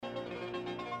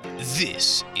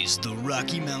This is the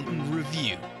Rocky Mountain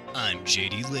Review. I'm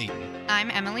JD Layton. I'm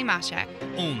Emily Moshak.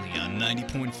 Only on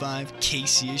 90.5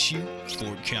 KCSU,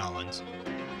 Fort Collins.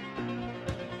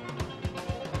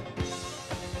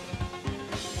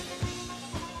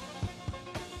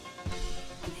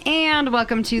 And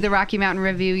welcome to the Rocky Mountain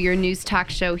Review, your news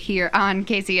talk show here on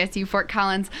KCSU Fort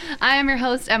Collins. I am your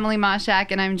host, Emily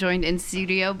Moshak, and I'm joined in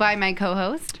studio by my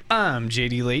co-host. I'm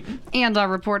JD Layton. And our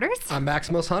reporters. I'm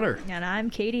Maximus Hunter. And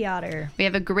I'm Katie Otter. We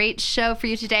have a great show for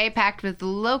you today, packed with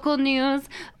local news,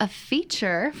 a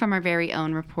feature from our very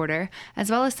own reporter, as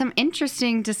well as some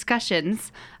interesting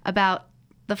discussions about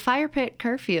the fire pit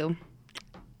curfew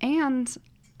and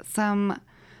some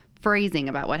phrasing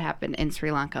about what happened in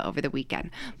Sri Lanka over the weekend.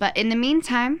 But in the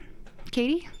meantime,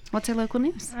 Katie, what's our local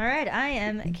news? All right, I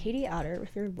am Katie Otter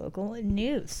with your local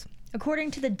news.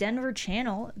 According to the Denver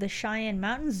Channel, the Cheyenne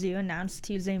Mountain Zoo announced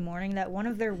Tuesday morning that one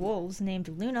of their wolves, named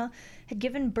Luna, had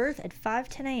given birth at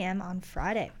 5:10 a.m. on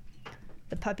Friday.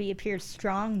 The puppy appears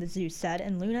strong, the zoo said,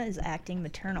 and Luna is acting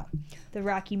maternal. The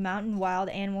Rocky Mountain Wild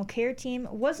Animal Care Team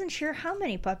wasn't sure how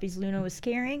many puppies Luna was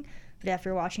carrying, but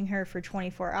after watching her for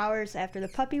 24 hours after the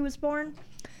puppy was born,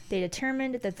 they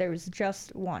determined that there was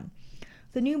just one.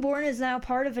 The newborn is now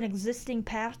part of an existing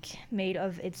pack made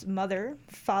of its mother,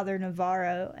 Father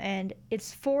Navarro, and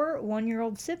its 4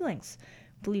 one-year-old siblings,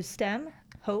 Blue Stem,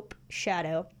 Hope,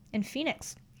 Shadow, and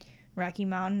Phoenix. Rocky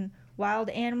Mountain Wild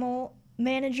Animal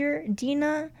Manager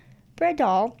Dina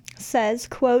Bredal says,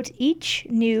 quote, "Each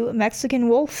new Mexican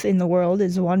wolf in the world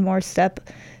is one more step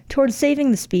towards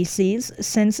saving the species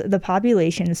since the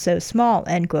population is so small,"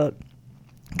 end quote.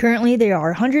 Currently, there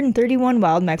are 131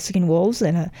 wild Mexican wolves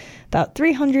and about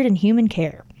 300 in human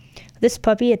care. This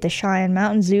puppy at the Cheyenne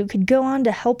Mountain Zoo could go on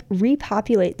to help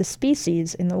repopulate the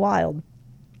species in the wild.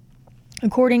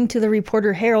 According to the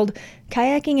Reporter Herald,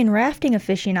 kayaking and rafting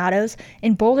aficionados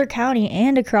in Boulder County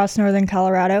and across northern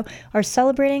Colorado are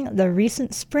celebrating the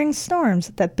recent spring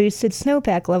storms that boosted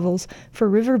snowpack levels for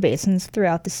river basins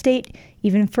throughout the state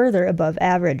even further above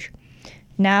average.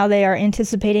 Now they are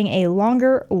anticipating a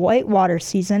longer whitewater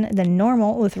season than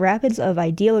normal, with rapids of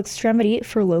ideal extremity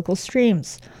for local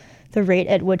streams. The rate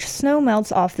at which snow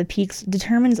melts off the peaks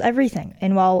determines everything,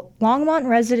 and while Longmont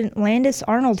resident Landis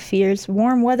Arnold fears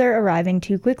warm weather arriving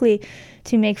too quickly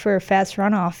to make for a fast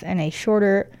runoff and a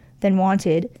shorter than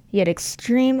wanted, yet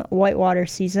extreme whitewater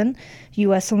season,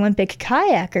 U.S. Olympic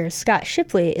kayaker Scott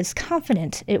Shipley is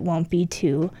confident it won't be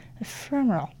too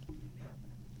ephemeral.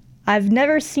 I've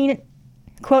never seen it,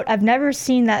 quote, "I've never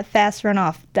seen that fast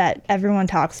runoff that everyone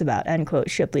talks about," end quote,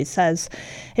 Shipley says.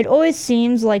 "It always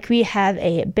seems like we have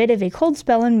a bit of a cold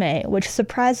spell in May, which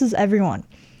surprises everyone.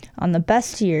 On the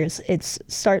best years, it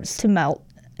starts to melt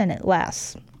and it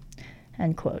lasts,"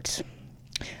 end quote.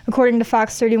 According to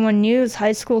Fox 31 News,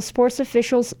 high school sports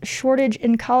officials shortage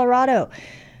in Colorado.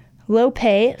 Low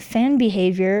pay, fan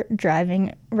behavior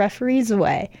driving referees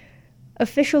away.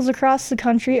 Officials across the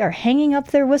country are hanging up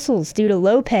their whistles due to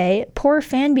low pay, poor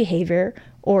fan behavior,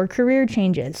 or career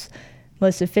changes.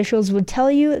 Most officials would tell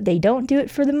you they don't do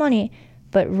it for the money,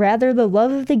 but rather the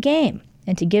love of the game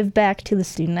and to give back to the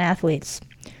student athletes.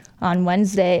 On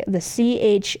Wednesday, the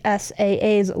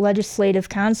CHSAA's Legislative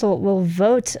Council will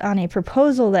vote on a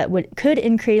proposal that could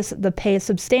increase the pay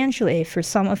substantially for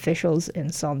some officials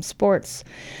in some sports.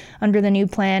 Under the new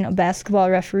plan,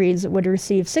 basketball referees would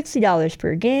receive $60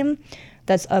 per game.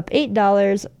 That's up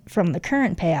 $8 from the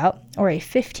current payout, or a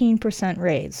 15%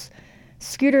 raise.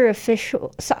 Soccer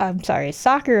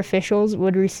officials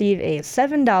would receive a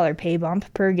 $7 pay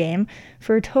bump per game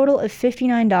for a total of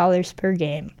 $59 per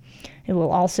game. It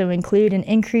will also include an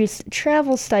increased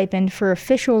travel stipend for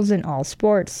officials in all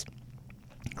sports.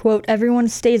 Quote, "Everyone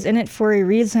stays in it for a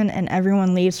reason and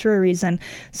everyone leaves for a reason,"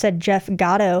 said Jeff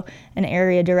Gatto, an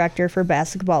area director for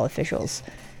basketball officials.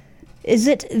 "Is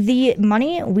it the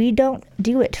money? We don't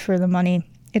do it for the money.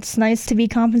 It's nice to be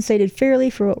compensated fairly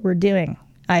for what we're doing.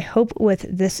 I hope with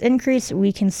this increase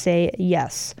we can say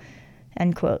yes,"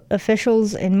 end quote.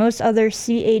 Officials in most other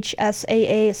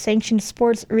CHSAA-sanctioned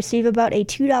sports receive about a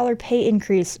 $2 pay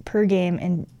increase per game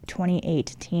in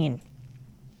 2018.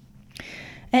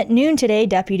 At noon today,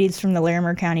 deputies from the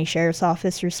Larimer County Sheriff's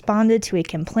Office responded to a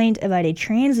complaint about a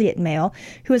transient male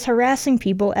who was harassing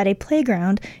people at a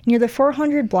playground near the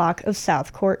 400 block of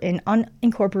South Court in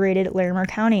unincorporated Larimer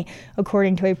County,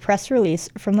 according to a press release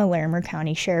from the Larimer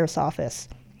County Sheriff's Office.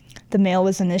 The male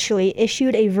was initially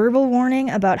issued a verbal warning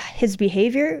about his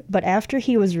behavior, but after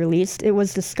he was released, it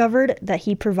was discovered that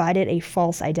he provided a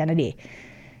false identity.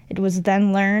 It was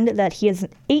then learned that he is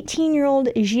 18-year-old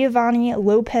Giovanni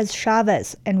Lopez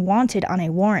Chavez and wanted on a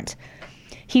warrant.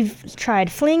 He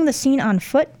tried fleeing the scene on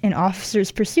foot, and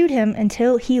officers pursued him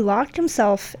until he locked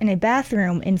himself in a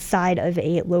bathroom inside of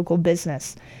a local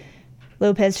business.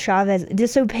 Lopez Chavez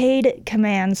disobeyed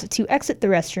commands to exit the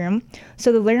restroom,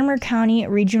 so the Larimer County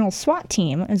Regional SWAT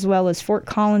team, as well as Fort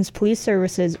Collins Police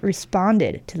Services,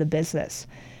 responded to the business.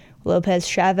 Lopez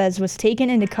Chavez was taken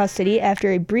into custody after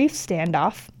a brief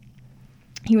standoff.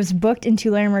 He was booked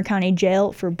into Larimer County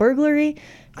Jail for burglary,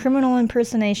 criminal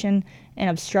impersonation, and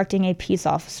obstructing a peace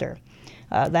officer.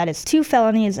 That is 2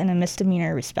 felonies and a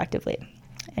misdemeanor, respectively.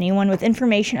 Anyone with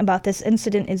information about this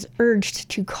incident is urged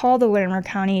to call the Larimer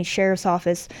County Sheriff's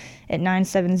Office at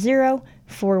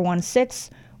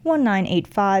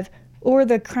 970-416-1985 or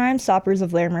the Crime Stoppers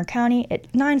of Larimer County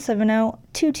at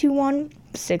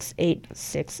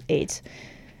 970-221-6868.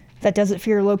 That does it for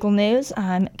your local news.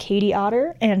 I'm Katie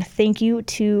Otter, and thank you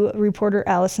to reporter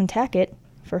Allison Tackett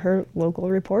for her local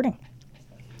reporting.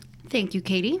 Thank you,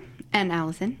 Katie and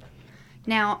Allison.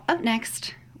 Now, up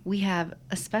next, we have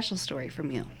a special story from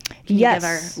you. Can you give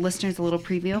our listeners a little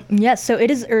preview? Yes, so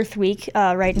it is Earth Week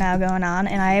right now going on,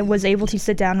 and I was able to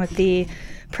sit down with the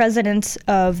president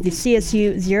of the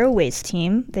CSU Zero Waste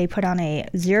team. They put on a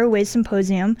Zero Waste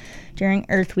Symposium during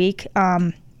Earth Week.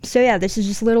 This is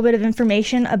just a little bit of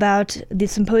information about the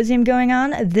symposium going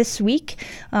on this week.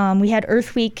 We had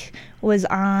Earth Week was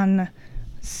on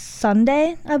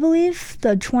Sunday, I believe,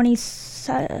 the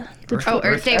 27th.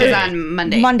 Earth Day was on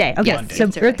Monday. Monday, okay. Yes, so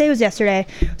Earth Day was yesterday.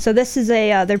 So this is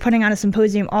they're putting on a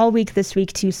symposium all week this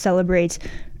week to celebrate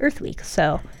Earth Week.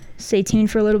 So stay tuned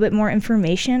for a little bit more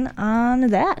information on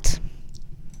that.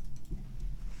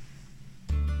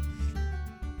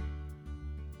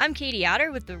 I'm Katie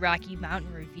Otter with the Rocky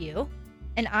Mountain Review,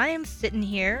 and I am sitting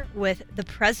here with the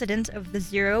president of the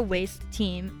Zero Waste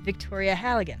team, Victoria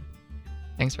Halligan.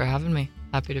 Thanks for having me.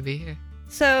 Happy to be here.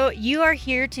 So you are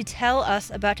here to tell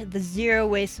us about the Zero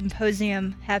Waste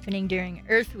Symposium happening during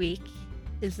Earth Week.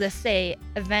 Is this a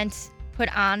event put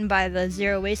on by the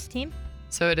Zero Waste team?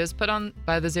 So it is put on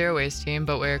by the Zero Waste team,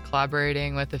 but we're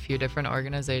collaborating with a few different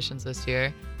organizations this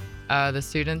year. The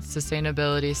Student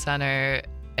Sustainability Center,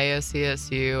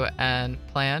 ASCSU, and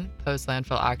PLAN, Post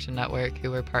Landfill Action Network,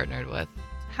 who we're partnered with.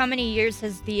 How many years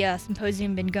has the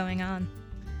symposium been going on?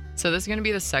 So this is going to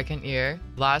be the second year.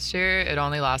 Last year, it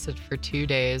only lasted for 2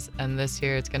 days, and this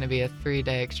year it's going to be a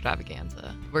 3-day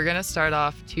extravaganza. We're going to start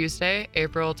off Tuesday,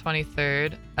 April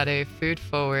 23rd, at a Food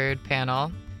Forward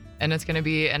panel, and it's going to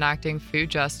be enacting food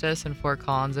justice in Fort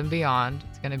Collins and beyond.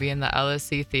 It's going to be in the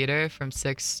LSC Theater from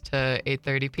 6 to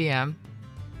 8:30 p.m.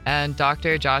 And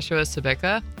Dr. Joshua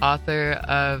Sabika, author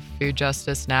of Food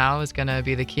Justice Now, is going to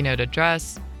be the keynote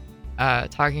address,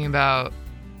 talking about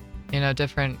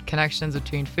different connections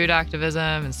between food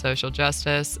activism and social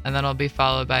justice. And then it'll be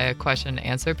followed by a question and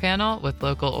answer panel with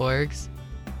local orgs,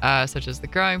 such as the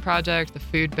Growing Project, the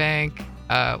Food Bank.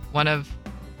 One of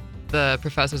the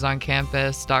professors on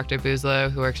campus, Dr.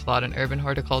 Boozlow, who works a lot in urban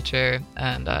horticulture,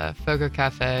 and Fogo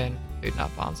Cafe and Food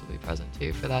Not Bombs will be present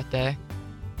too for that day.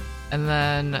 And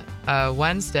then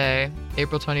Wednesday,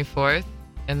 April 24th,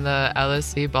 in the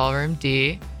LSC Ballroom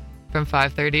D from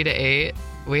 5:30 to 8,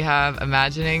 we have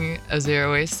Imagining a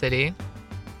Zero Waste City.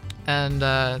 And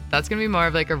that's going to be more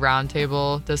of like a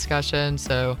roundtable discussion.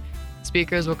 So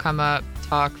speakers will come up,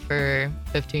 talk for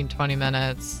 15-20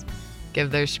 minutes,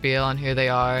 give their spiel on who they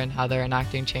are and how they're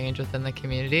enacting change within the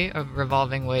community of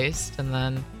revolving waste. And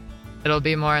then it'll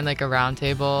be more in like a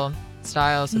roundtable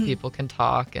style so people can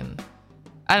talk and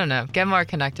get more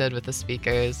connected with the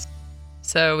speakers.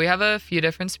 So we have a few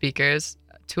different speakers.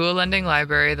 Tool Lending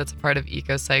Library, that's a part of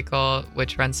EcoCycle,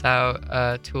 which rents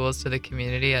out tools to the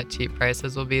community at cheap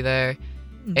prices, will be there.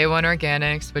 A1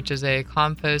 Organics, which is a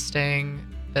composting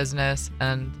business,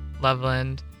 and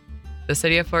Loveland. The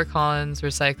City of Fort Collins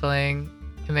Recycling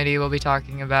Committee will be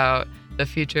talking about the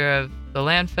future of the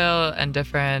landfill and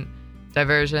different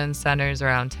diversion centers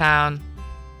around town.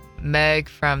 Meg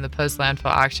from the Post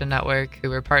Landfill Action Network, who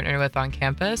we're partnered with on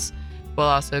campus, will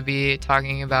also be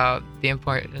talking about the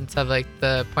importance of like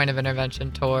the point of intervention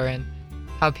tour and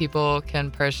how people can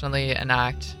personally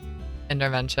enact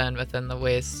intervention within the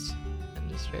waste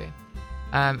industry.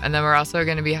 And then we're also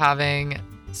going to be having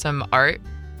some art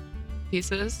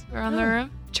pieces around the room.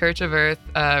 Church of Earth,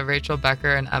 Rachel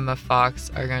Becker and Emma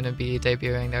Fox are going to be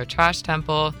debuting their Trash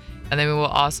Temple. And then we will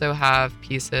also have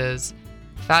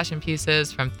fashion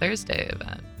pieces from Thursday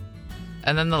event.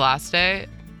 And then the last day,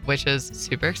 which is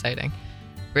super exciting,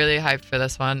 really hyped for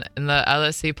this one. In the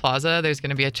LSC Plaza, there's going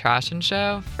to be a trashin'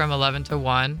 show from 11 to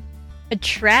 1. A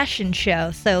trashin'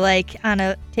 show, so like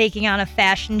taking on a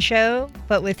fashion show,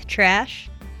 but with trash?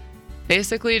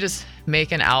 Basically just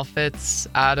making outfits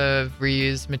out of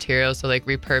reused materials, so like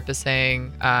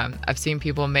repurposing. I've seen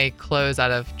people make clothes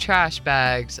out of trash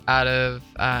bags, out of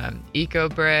eco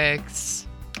bricks.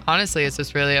 Honestly, it's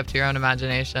just really up to your own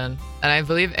imagination. And I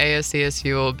believe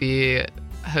ASCSU will be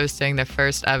hosting their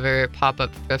first ever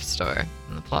pop-up thrift store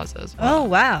in the plaza as well. Oh,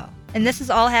 wow. And this is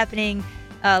all happening,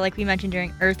 like we mentioned,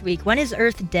 during Earth Week. When is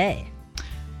Earth Day?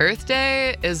 Earth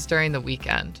Day is during the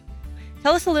weekend.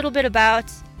 Tell us a little bit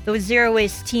about the Zero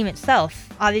Waste team itself.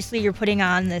 Obviously, you're putting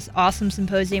on this awesome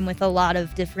symposium with a lot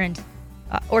of different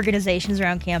organizations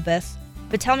around campus.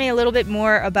 But tell me a little bit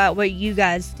more about what you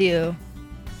guys do.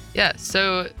 Yeah,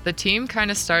 so the team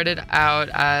kind of started out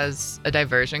as a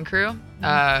diversion crew.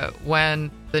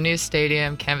 When the new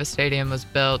stadium, Canvas Stadium, was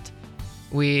built,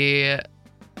 we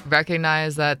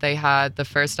recognized that they had the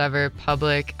first ever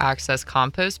public access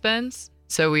compost bins.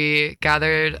 So we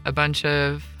gathered a bunch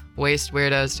of waste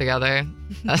weirdos together,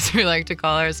 as we like to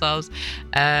call ourselves,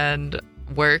 and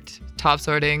worked top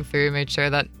sorting through, made sure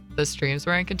that the streams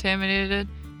weren't contaminated.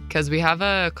 Because we have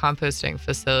a composting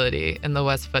facility in the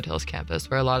West Foothills campus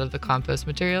where a lot of the compost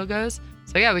material goes.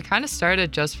 So yeah, we kind of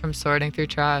started just from sorting through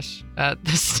trash at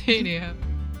the stadium.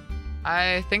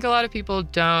 I think a lot of people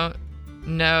don't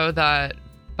know that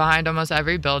behind almost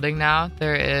every building now,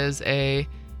 there is a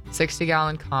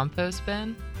 60-gallon compost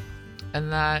bin.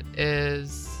 And that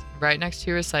is right next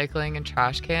to recycling and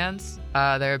trash cans.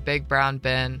 They're a big brown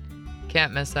bin.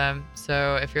 Can't miss them.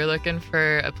 So if you're looking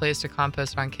for a place to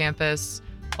compost on campus,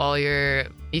 all your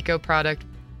eco product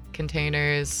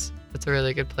containers, that's a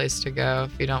really good place to go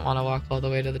if you don't want to walk all the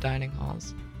way to the dining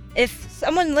halls. If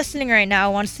someone listening right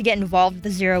now wants to get involved with the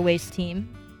Zero Waste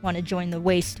team, want to join the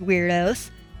Waste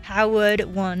Weirdos, how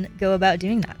would one go about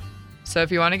doing that? So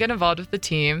if you want to get involved with the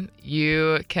team,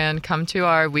 you can come to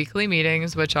our weekly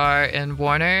meetings, which are in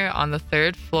Warner on the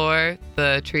 3rd floor,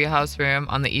 the Treehouse Room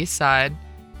on the east side,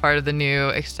 part of the new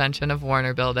extension of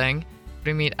Warner Building.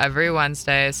 We meet every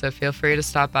Wednesday, so feel free to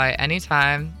stop by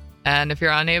anytime. And if you're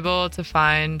unable to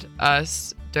find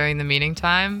us during the meeting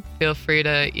time, feel free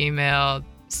to email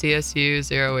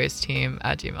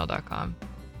csu0wasteteam@gmail.com.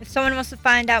 If someone wants to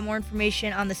find out more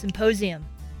information on the symposium,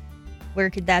 where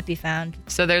could that be found?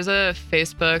 So there's a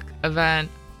Facebook event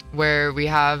where we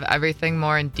have everything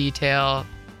more in detail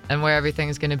and where everything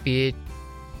is going to be.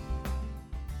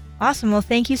 Awesome. Well,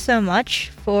 thank you so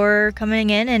much for coming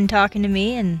in and talking to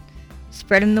me and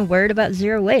spreading the word about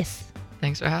zero waste.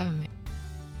 Thanks for having me.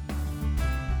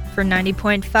 For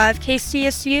 90.5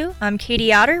 KCSU, I'm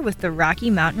Katie Otter with the Rocky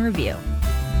Mountain Review.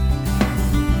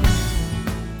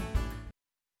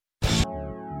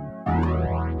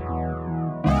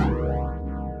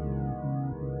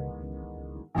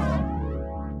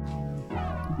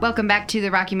 Welcome back to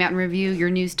the Rocky Mountain Review, your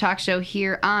news talk show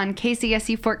here on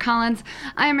KCSU Fort Collins.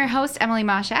 I am your host, Emily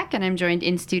Moshak, and I'm joined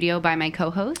in studio by my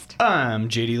co-host, I'm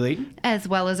JD Layton. as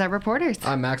well as our reporters.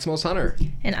 I'm Maximus Hunter.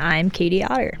 And I'm Katie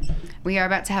Otter. We are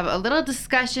about to have a little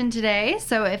discussion today,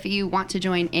 so if you want to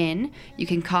join in, you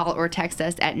can call or text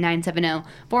us at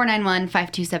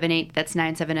 970-491-5278. That's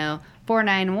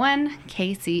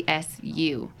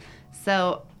 970-491-KCSU.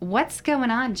 So what's going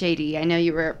on, JD? I know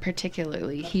you were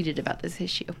particularly heated about this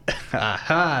issue.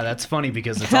 Aha, that's funny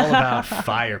because it's all about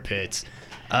fire pits.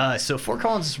 So Fort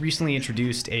Collins has recently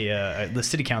introduced the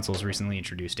city council has recently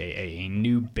introduced a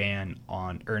new ban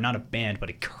on, or not a ban, but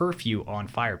a curfew on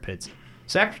fire pits.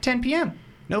 So after 10 p.m.,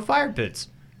 no fire pits.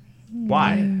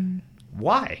 Why?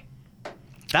 Why?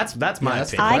 That's my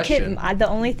opinion. The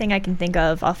only thing I can think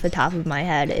of off the top of my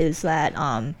head is that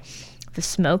the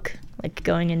smoke, like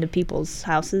going into people's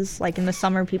houses. Like in the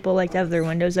summer, people like to have their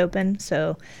windows open,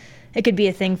 so it could be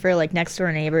a thing for like next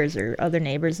door neighbors or other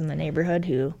neighbors in the neighborhood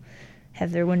who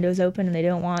have their windows open and they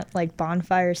don't want like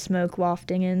bonfire smoke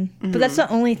wafting in. Mm-hmm. But that's the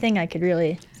only thing I could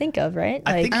really think of, right?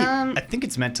 I think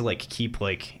it's meant to like keep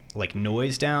like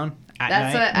noise down at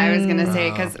That's night. what I was gonna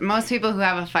say, because most people who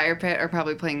have a fire pit are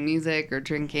probably playing music or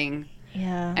drinking.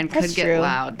 Yeah, and that's could get true.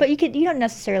 loud. But you don't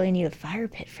necessarily need a fire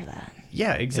pit for that.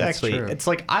 Yeah, exactly. That's true. It's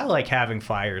like I like having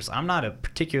fires. I'm not a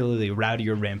particularly rowdy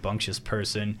or rambunctious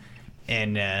person,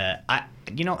 and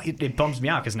it bums me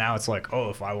out because now it's like, oh,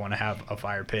 if I want to have a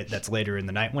fire pit that's later in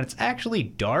the night when it's actually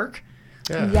dark.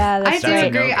 Yeah, I that's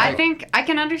right. disagree. I think I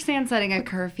can understand setting a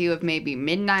curfew of maybe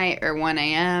midnight or 1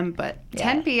 a.m., but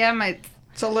 10 p.m.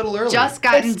 It's a little early. Just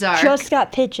gotten dark. Just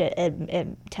got pitch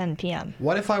at 10 p.m.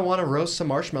 What if I want to roast some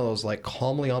marshmallows like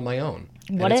calmly on my own?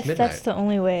 What if that's the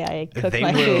only way I cook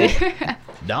my food?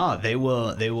 No, they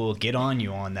will get on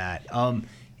you on that.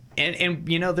 And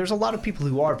there's a lot of people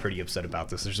who are pretty upset about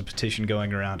this. There's a petition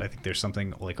going around. I think there's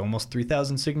something like almost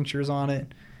 3,000 signatures on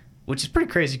it. which is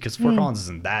pretty crazy because Fort Collins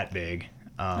isn't that big.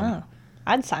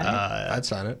 I'd sign it. I'd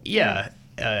sign it. Yeah.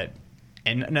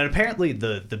 And apparently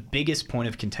the biggest point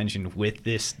of contention with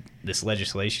this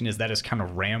legislation is that it's kind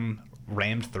of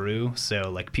rammed through.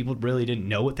 So like people really didn't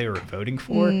know what they were voting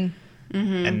for.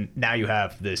 And now you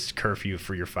have this curfew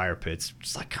for your fire pits.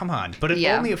 It's like, come on. But it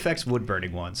only affects wood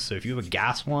burning ones. So if you have a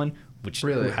gas one, which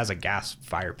has a gas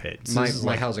fire pit. So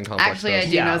My housing complex Actually, I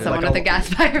does. do know someone with a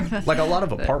gas fire pit. Like a lot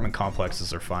of apartment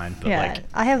complexes are fine. But yeah, like,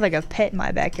 I have like a pit in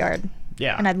my backyard.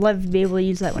 yeah. And I'd love to be able to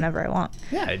use that whenever I want.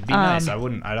 Yeah, it'd be nice. I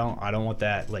don't want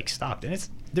that like stopped. And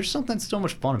there's something so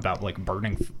much fun about like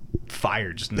burning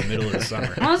fire just in the middle of the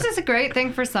summer. Well, it's just a great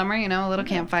thing for summer, a little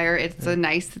campfire. It's a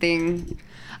nice thing.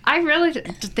 I really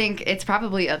think it's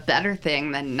probably a better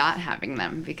thing than not having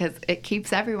them because it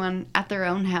keeps everyone at their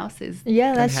own houses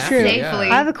Yeah, that's happy, true. yeah. safely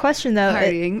I have a question though.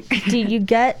 partying. Do you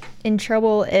get in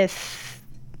trouble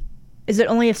is it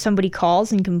only if somebody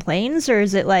calls and complains, or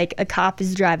is it like a cop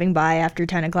is driving by after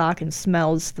 10 o'clock and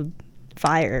smells the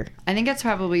fire? I think it's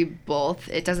probably both.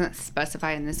 It doesn't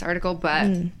specify in this article, but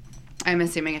I'm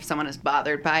assuming if someone is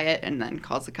bothered by it and then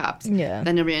calls the cops, Yeah.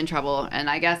 then you'll be in trouble. And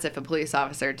I guess if a police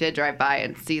officer did drive by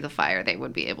and see the fire, they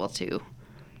would be able to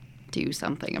do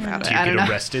something about it. Do you I don't get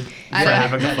know. arrested for I don't-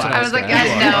 having a fire? I was like, gonna I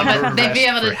ask. know, but they'd be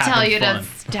able to For tell having you fun. to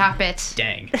stop it.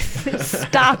 Dang.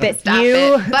 Stop it, Stop you.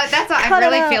 it. But that's all. I Cut it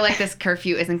really out. feel like this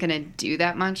curfew isn't going to do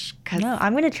that much. Cause, No,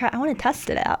 I'm gonna try. I want to test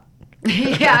it out.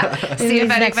 yeah. See these if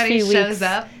next anybody few shows weeks.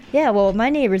 up. Yeah, well, my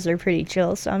neighbors are pretty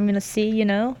chill, so I'm gonna see,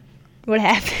 what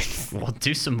happens. Well,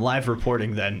 do some live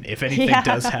reporting then if anything Yeah.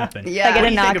 does happen. Yeah. I What get do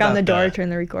a you think knock on the about door, that? turn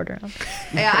the recorder on.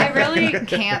 Yeah, I really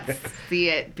can't see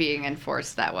it being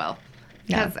enforced that well.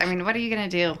 Because, No. I mean, what are you going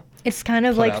to do? It's kind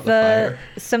of Put like out the fire.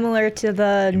 similar to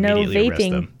the no Immediately arrest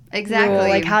vaping them. Exactly. rule.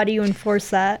 Like, how do you enforce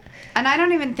that? And I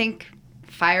don't even think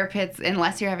fire pits,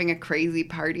 unless you're having a crazy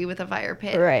party with a fire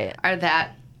pit, Right. are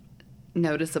that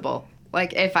noticeable.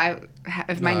 Like, if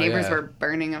my No, neighbors yeah. were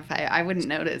burning a fire, I wouldn't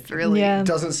notice, really. Yeah. It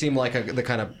doesn't seem like the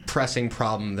kind of pressing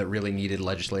problem that really needed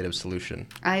legislative solution.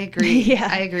 I agree. Yeah.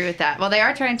 I agree with that. Well, they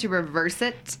are trying to reverse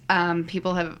it.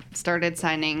 People have started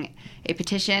signing a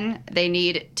petition. They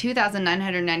need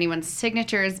 2,991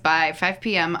 signatures by 5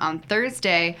 p.m. on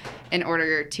Thursday in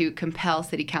order to compel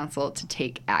City Council to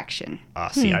take action.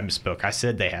 See, I misspoke. I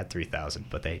said they had 3,000,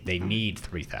 but they need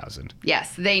 3,000.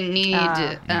 Yes, they need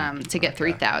to get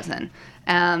 3,000.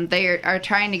 They are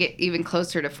trying to get even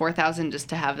closer to 4,000 just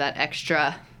to have that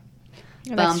extra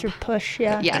An bump. extra push,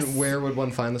 yeah. Yes. And where would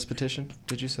one find this petition,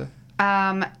 did you say?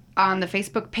 On the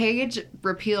Facebook page,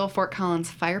 Repeal Fort Collins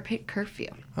Fire Pit Curfew.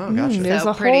 Oh, gotcha. There's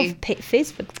So a pretty- whole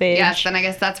Facebook page. Yes, then I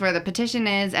guess that's where the petition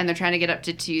is, and they're trying to get up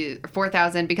to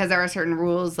 4,000 because there are certain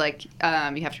rules like you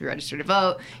have to be registered to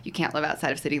vote, you can't live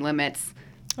outside of city limits,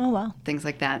 Oh, wow. things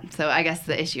like that. So I guess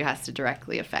the issue has to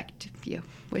directly affect you,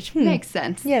 which makes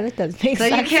sense. Yeah, that does make So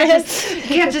sense. you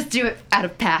can't just do it out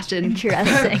of passion.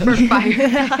 Interesting. for fire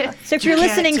pits. So if you're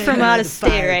listening from out of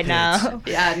state right now,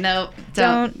 Yeah, no,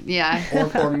 don't. Yeah,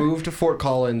 or move to Fort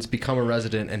Collins, become a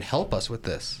resident, and help us with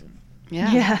this.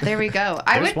 yeah. Yeah. There we go.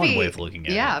 There's one way of looking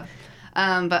at it. Yeah.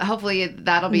 But hopefully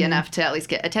that'll be enough to at least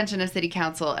get attention of City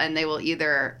Council, and they will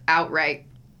either outright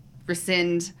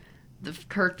rescind the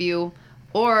curfew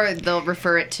or they'll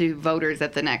refer it to voters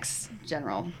at the next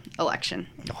general election.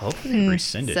 Hopefully they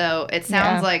rescind it. So it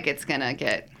sounds Yeah. like it's going to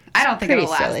get. I don't think Pretty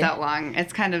it'll last silly. that long.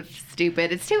 It's kind of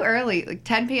stupid. It's too early. Like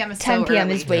 10 p.m. is 10 so p.m.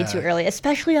 early. is way too early,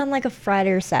 especially on like a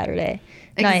Friday or Saturday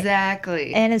night.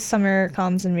 Exactly. And as summer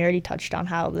comes, and we already touched on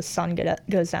how the sun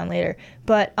goes down later.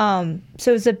 But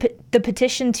so is the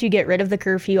petition to get rid of the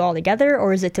curfew altogether,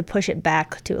 or is it to push it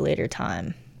back to a later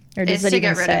time? Or does It's it to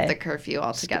even get rid say of the curfew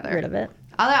altogether. get rid of it?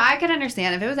 Although I could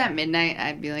understand if it was at midnight,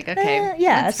 I'd be like, okay,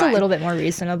 Yeah, that's it's a fine. little bit more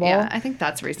reasonable. Yeah, I think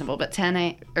that's reasonable. But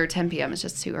 10 p.m. is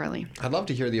just too early. I'd love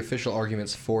to hear the official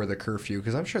arguments for the curfew,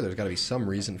 because I'm sure there's got to be some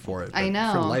reason for it. I but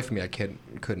know. For the life of me, I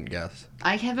couldn't guess.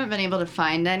 I haven't been able to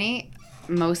find any.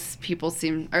 Most people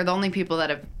or the only people that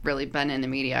have really been in the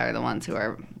media are the ones who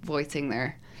are voicing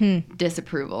their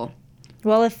disapproval.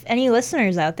 Well, if any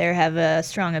listeners out there have a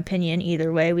strong opinion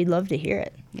either way, we'd love to hear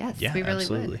it. Yes, Yeah, we really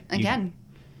absolutely. would. Again,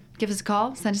 give us a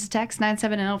call, send us a text,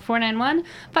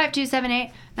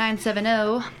 970-491-5278,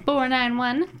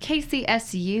 970-491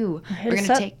 KCSU. Hit We're us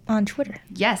gonna up take on Twitter.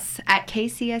 yes at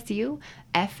KCSU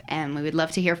FM. We would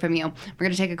love to hear from you. We're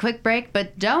gonna take a quick break,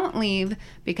 but don't leave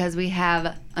because we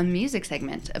have a music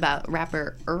segment about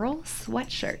rapper Earl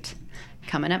Sweatshirt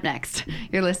coming up next.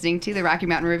 You're listening to the Rocky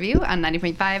Mountain Review on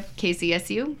 90.5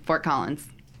 KCSU Fort Collins.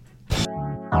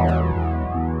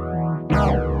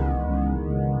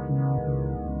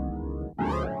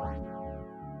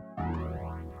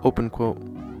 Open quote.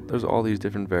 there's all these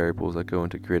different variables that go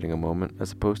into creating a moment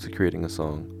as opposed to creating a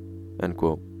song. End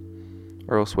quote.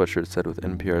 Earl Sweatshirt said with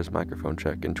NPR's Microphone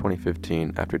Check in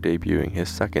 2015 after debuting his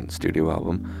second studio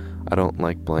album, I Don't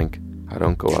Like Blank, I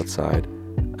Don't Go Outside,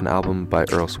 an album by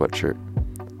Earl Sweatshirt.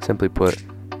 Simply put,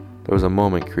 there was a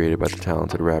moment created by the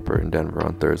talented rapper in Denver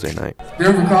on Thursday night.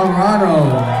 Denver,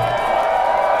 Colorado.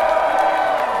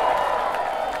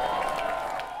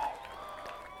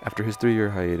 After his 3-year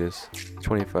hiatus, the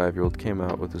 25-year-old came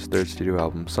out with his third studio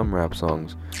album, Some Rap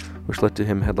Songs, which led to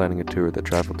him headlining a tour that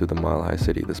traveled through the Mile High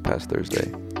City this past Thursday.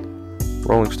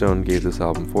 Rolling Stone gave this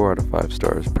album 4 out of 5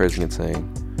 stars, praising it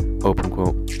saying, open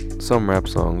quote, Some Rap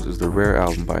Songs is the rare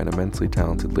album by an immensely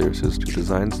talented lyricist who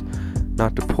designs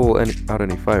not to pull out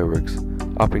any fireworks,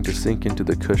 opting to sink into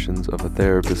the cushions of a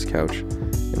therapist's couch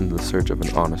in the search of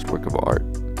an honest work of art,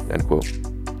 end quote.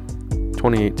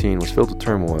 2018 was filled with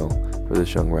turmoil for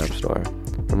this young rap star.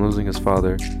 From losing his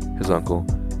father, his uncle,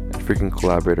 and freaking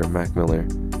collaborator Mac Miller,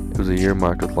 it was a year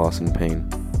marked with loss and pain.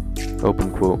 Open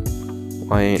quote,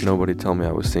 why ain't nobody tell me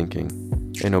I was sinking?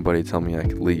 Ain't nobody tell me I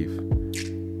could leave?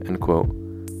 End quote,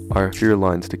 are a few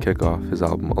lines to kick off his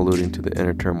album alluding to the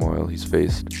inner turmoil he's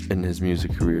faced in his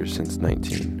music career since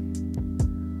 19.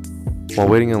 While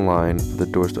waiting in line for the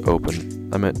doors to open,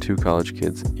 I met 2 college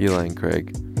kids, Eli and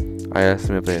Craig. I asked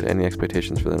them if they had any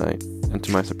expectations for the night, and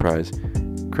to my surprise,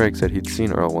 Craig said he'd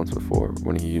seen Earl once before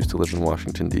when he used to live in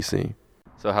Washington, D.C.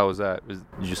 So how was that? Did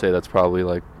you say that's probably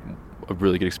like a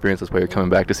really good experience? That's why you're coming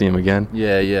back to see him again?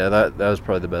 Yeah, that was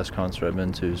probably the best concert I've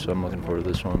been to, so I'm looking forward to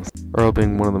this one. Earl,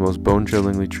 being one of the most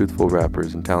bone-chillingly truthful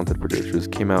rappers and talented producers,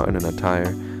 came out in an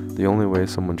attire the only way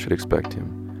someone should expect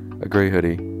him. A gray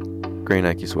hoodie, gray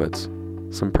Nike sweats,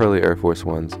 some pearly Air Force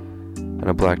Ones, and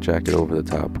a black jacket over the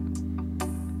top.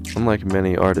 Unlike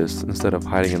many artists, instead of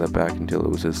hiding in the back until it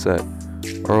was his set,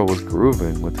 Earl was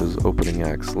grooving with his opening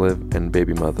acts, Liv and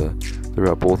Baby Mother,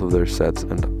 throughout both of their sets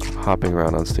and hopping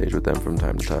around on stage with them from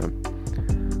time to time.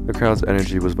 The crowd's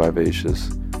energy was vivacious,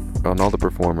 and all the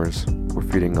performers were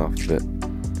feeding off of it.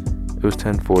 It was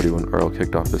 10:40 when Earl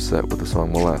kicked off his set with the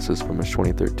song Molasses from his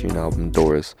 2013 album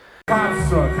Doris.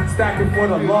 Stacking for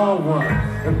the long run.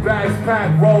 And bags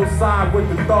packed, roll side with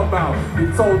the thumb out.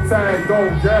 You toe tag,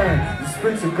 don't gag, you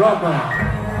spit your gum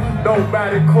out.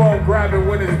 Nomadic chrome grabbing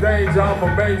when it's danger. I'm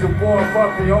a major boy,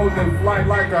 fuck me holding flight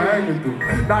like a hanger do.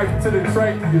 Knife to the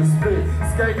trachea, spit,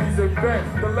 scabies and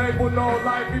bent. The label don't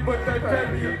like me, but they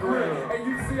pay me a grip. And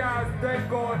you see how his day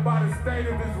going by the state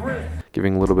of his wrist.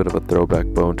 Giving a little bit of a throwback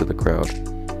bone to the crowd.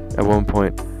 At one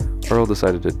point, Earl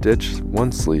decided to ditch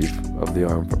one sleeve of the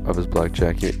arm of his black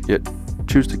jacket, yet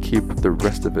choose to keep the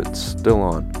rest of it still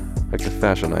on, like the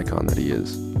fashion icon that he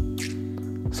is.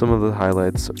 Some of the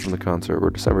highlights from the concert were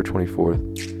December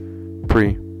 24th,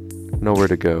 Pre, Nowhere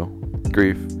to Go,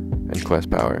 Grief, and Quest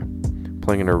Power,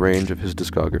 playing in a range of his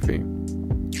discography.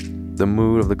 The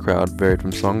mood of the crowd varied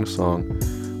from song to song,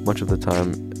 much of the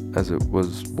time, as it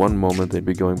was one moment they'd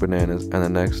be going bananas and the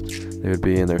next they would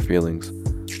be in their feelings.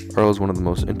 Earl is one of the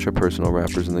most intrapersonal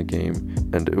rappers in the game,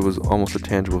 and it was almost a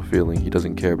tangible feeling he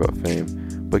doesn't care about fame,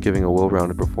 but giving a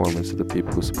well-rounded performance to the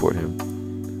people who support him.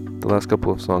 The last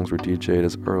couple of songs were DJ'd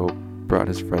as Earl brought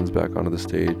his friends back onto the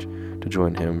stage to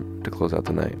join him to close out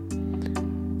the night.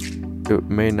 It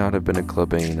may not have been a club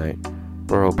banging night,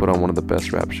 but Earl put on one of the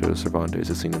best rap shows Cervantes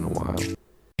has seen in a while.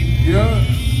 Yeah,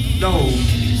 no,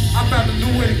 I'm about to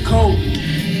do it cold.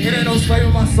 It ain't no slave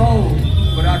in my soul,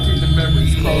 but I keep the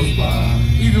memories close by.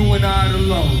 Even when I'm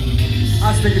alone,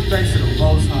 I stick it thanks to the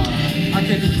Most High. I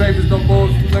can't do favors no more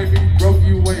if you let me broke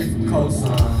you away from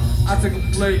cosign. I take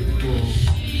a plate to go,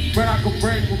 but I can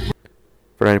break.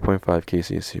 For 90.5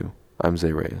 KCSU, I'm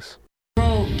Zay Reyes.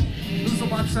 Bro, losing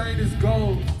my chain is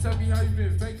gold. Tell me how you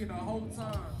been faking the whole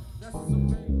time. That's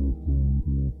amazing.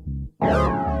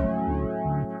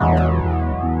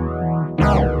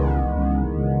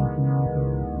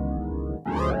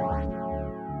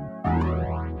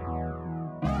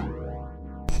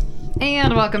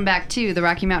 And welcome back to the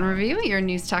Rocky Mountain Review, your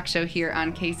news talk show here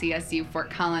on KCSU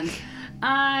Fort Collins.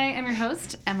 I am your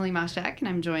host, Emily Moshak, and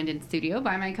I'm joined in studio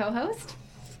by my co-host,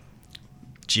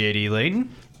 JD Layton.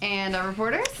 And our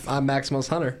reporters. I'm Maximus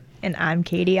Hunter. And I'm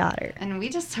Katie Otter. And we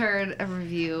just heard a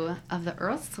review of the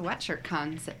Earl Sweatshirt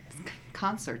concert.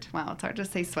 Wow, it's hard to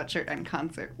say sweatshirt and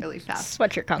concert really fast.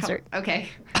 Sweatshirt concert. Okay.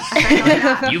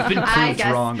 You've been proved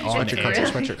wrong on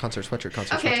Sweatshirt concert.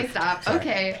 Okay, stop. Sorry.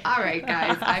 Okay, all right,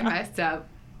 guys, I messed up.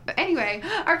 But anyway,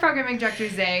 our programming director,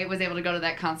 Zay, was able to go to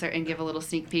that concert and give a little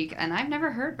sneak peek. And I've never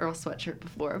heard Earl Sweatshirt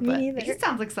before, but he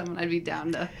sounds like someone I'd be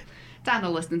down to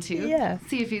listen to. Yeah.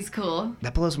 See if he's cool.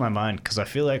 That blows my mind because I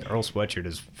feel like Earl Sweatshirt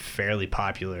is fairly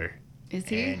popular Is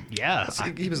he? And yeah.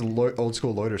 He was old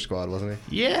school Loiter Squad, wasn't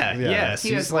he? Yeah. So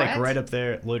He he's was like what? right up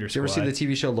there at Loiter Did you Squad. ever see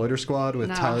the TV show Loiter Squad with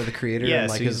No. Tyler the Creator Yeah, and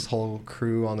so like he's- his whole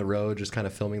crew on the road just kind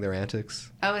of filming their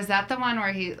antics? Oh, is that the one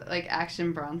where he like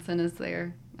Action Bronson is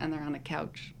there and they're on a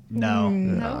couch? No.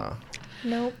 No.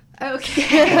 Nope.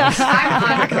 Okay.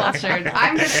 I'm uncultured.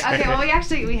 I'm just okay. Well,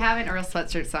 we have an Earl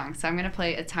Sweatshirt song, so I'm gonna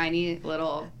play a tiny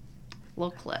little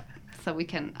clip so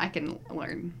I can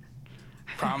learn.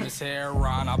 Promise hair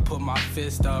Ron, I put my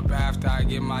fist up after I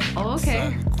get my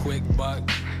okay. quick buck.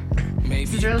 Maybe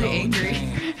This is really angry.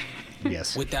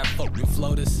 Yes. With that fucking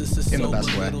flow, the sisters In the so best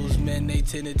way. belittles men, they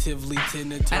tentatively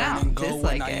tend to turn and go. dislike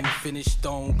When I it. ain't finished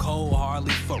stone cold,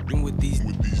 hardly fucking with these.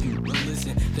 But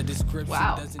listen, the description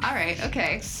Wow. doesn't. All right.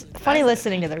 Okay. Funny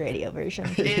listening to the radio version.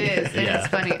 It is. It Yeah. is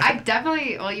funny. I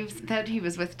definitely. Well, you said he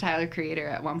was with Tyler Creator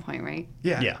at one point, right?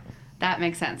 Yeah. That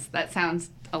makes sense. That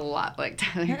sounds a lot like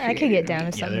Tyler Creator. I could get down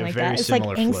with Yeah, something they're like very that. It's like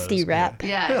similar angsty flows, rap. Yeah.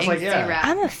 Yeah, it's like, angsty yeah. rap.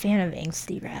 I'm a fan of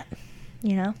angsty rap.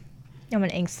 You know? I'm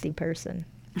an angsty person.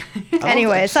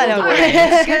 Anyways, I All don't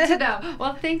right, good to know.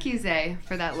 Well, thank you, Zay,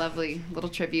 for that lovely little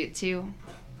tribute to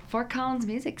Fort Collins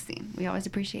music scene. We always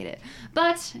appreciate it.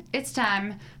 But it's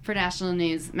time for national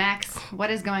news. Max, what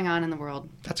is going on in the world?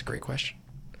 That's a great question.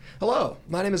 Hello,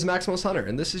 my name is Maximus Hunter,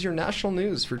 and this is your national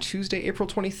news for Tuesday, April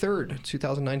 23rd,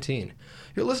 2019.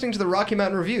 You're listening to the Rocky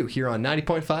Mountain Review here on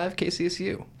 90.5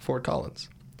 KCSU, Fort Collins.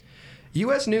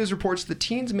 U.S. News reports that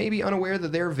teens may be unaware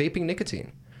that they are vaping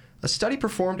nicotine. A study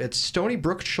performed at Stony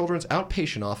Brook Children's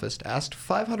Outpatient Office asked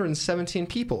 517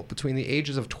 people between the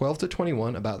ages of 12 to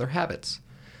 21 about their habits.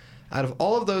 Out of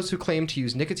all of those who claimed to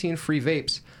use nicotine-free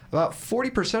vapes, about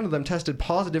 40% of them tested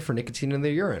positive for nicotine in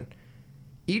their urine.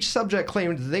 Each subject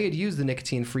claimed that they had used the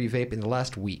nicotine-free vape in the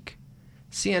last week.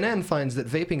 CNN finds that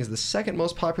vaping is the second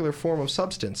most popular form of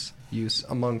substance use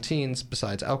among teens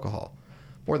besides alcohol.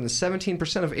 More than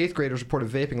 17% of 8th graders reported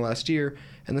vaping last year,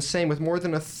 and the same with more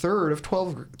than a third of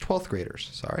 12th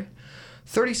graders.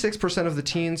 36% of the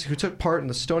teens who took part in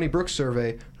the Stony Brook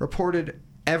survey reported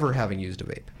ever having used a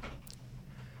vape.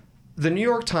 The New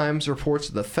York Times reports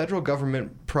that the federal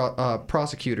government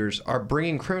prosecutors are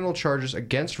bringing criminal charges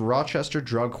against Rochester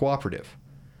Drug Cooperative.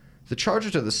 The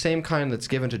charges are the same kind that's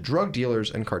given to drug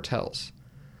dealers and cartels.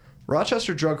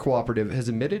 Rochester Drug Cooperative has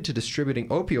admitted to distributing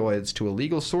opioids to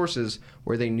illegal sources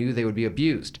where they knew they would be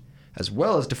abused, as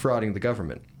well as defrauding the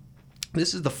government.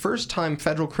 This is the first time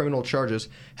federal criminal charges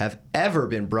have ever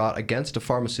been brought against a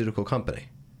pharmaceutical company.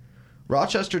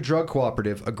 Rochester Drug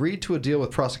Cooperative agreed to a deal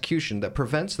with prosecution that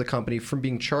prevents the company from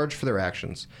being charged for their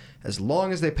actions as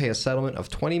long as they pay a settlement of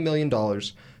 $20 million,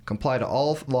 comply to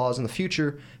all laws in the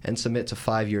future, and submit to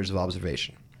 5 years of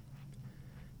observation.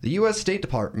 The U.S. State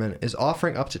Department is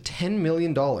offering up to $10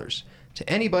 million to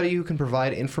anybody who can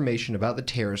provide information about the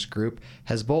terrorist group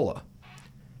Hezbollah.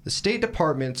 The State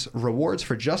Department's Rewards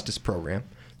for Justice program,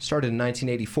 started in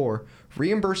 1984,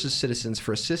 reimburses citizens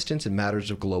for assistance in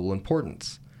matters of global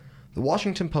importance. The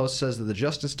Washington Post says that the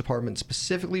Justice Department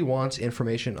specifically wants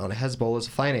information on Hezbollah's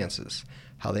finances,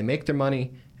 how they make their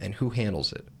money, and who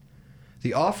handles it.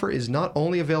 The offer is not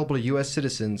only available to U.S.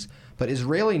 citizens, but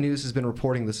Israeli news has been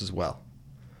reporting this as well.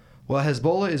 While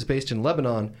Hezbollah is based in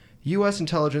Lebanon, U.S.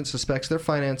 intelligence suspects their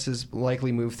finances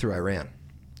likely moved through Iran.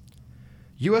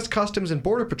 U.S. Customs and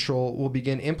Border Patrol will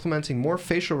begin implementing more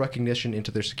facial recognition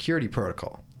into their security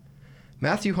protocol.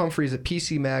 Matthew Humphreys at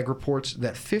PC Mag reports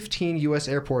that 15 U.S.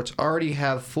 airports already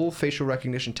have full facial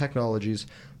recognition technologies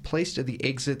placed at the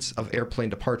exits of airplane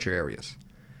departure areas.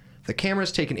 The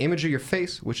cameras take an image of your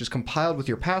face, which is compiled with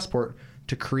your passport,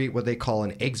 to create what they call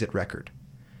an exit record.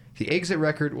 The exit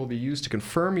record will be used to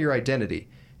confirm your identity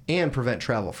and prevent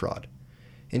travel fraud.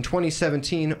 In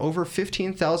 2017, over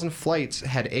 15,000 flights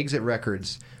had exit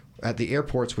records at the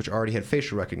airports which already had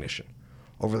facial recognition.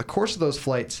 Over the course of those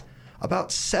flights,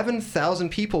 about 7,000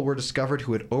 people were discovered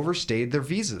who had overstayed their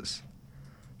visas.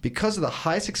 Because of the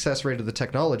high success rate of the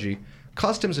technology,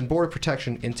 Customs and Border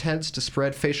Protection intends to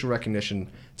spread facial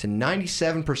recognition to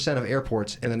 97% of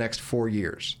airports in the next 4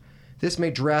 years. This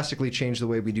may drastically change the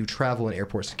way we do travel and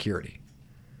airport security.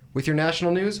 With your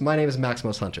national news, my name is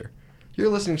Maximus Hunter. You're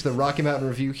listening to the Rocky Mountain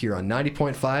Review here on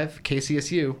 90.5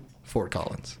 KCSU, Fort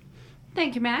Collins.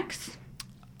 Thank you, Max.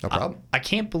 No problem. I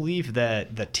can't believe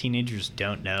that teenagers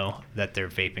don't know that they're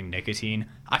vaping nicotine.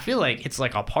 I feel like it's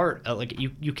like a part of, like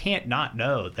you can't not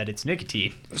know that it's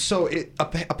nicotine. So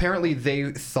apparently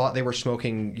they thought they were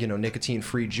smoking,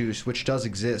 nicotine-free juice, which does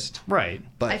exist. Right.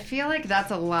 But I feel like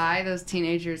that's a lie those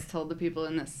teenagers told the people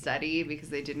in the study because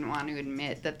they didn't want to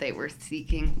admit that they were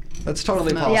seeking. that's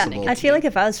totally Smoke. possible. Yeah, I feel like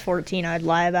if I was 14, I'd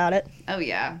lie about it. Oh,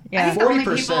 yeah. Yeah. I think the only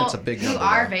 40% people 's a big who number,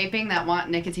 are though. vaping that want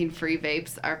nicotine-free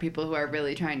vapes are people who are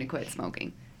really trying to quit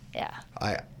smoking. Yeah.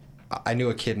 I knew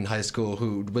a kid in high school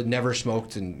who would never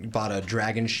smoked and bought a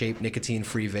dragon-shaped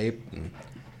nicotine-free vape. And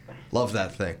loved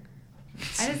that thing.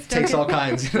 I just don't Takes get, all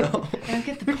kinds, I don't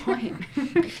get the point.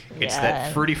 It's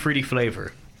that fruity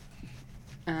flavor.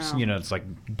 Oh. It's like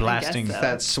blasting. so.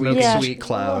 That sweet, Yeah. sweet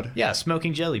cloud. Yeah,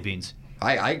 smoking jelly beans.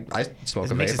 I smoke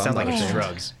It a makes vape. it I'm sound not like it's ashamed.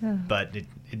 drugs, but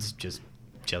it's just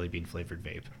jelly bean flavored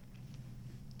vape.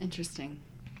 Interesting.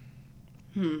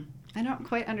 I don't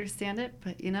quite understand it,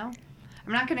 but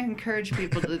I'm not going to encourage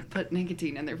people to put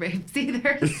nicotine in their vapes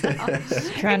either. So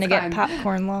Trying to it's get fine.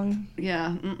 popcorn lung.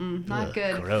 Yeah, not Ugh,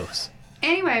 good. Gross.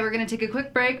 Anyway, we're going to take a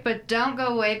quick break, but don't go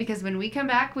away because when we come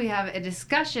back, we have a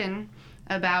discussion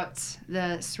about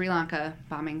the Sri Lanka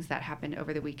bombings that happened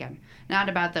over the weekend. Not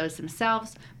about those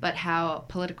themselves, but how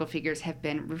political figures have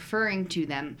been referring to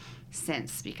them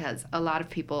since, because a lot of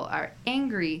people are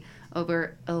angry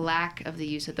over a lack of the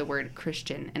use of the word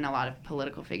Christian in a lot of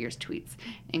political figures' tweets,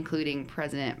 including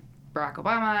President Barack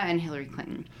Obama and Hillary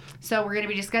Clinton. So we're going to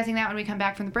be discussing that when we come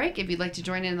back from the break. If you'd like to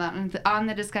join in on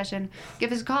the discussion,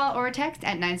 give us a call or a text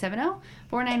at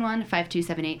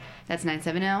 970-491-5278. That's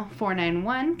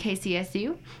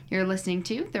 970-491-KCSU. You're listening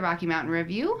to the Rocky Mountain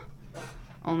Review,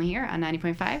 only here on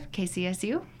 90.5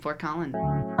 KCSU, Fort Collins.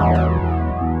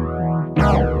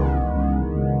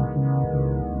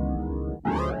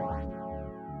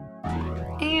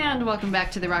 And welcome back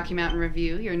to the Rocky Mountain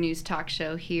Review, your news talk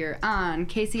show here on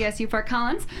KCSU Fort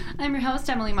Collins. I'm your host,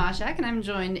 Emily Moshak, and I'm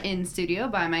joined in studio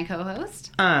by my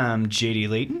co-host I'm JD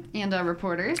Layton. and our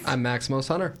reporters. I'm Maximus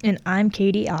Hunter. And I'm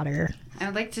Katie Otter. I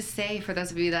would like to say, for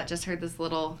those of you that just heard this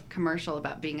little commercial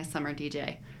about being a summer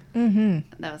DJ,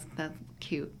 that's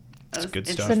cute. That was good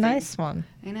stuff. It's a interesting. nice one.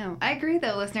 I know. I agree,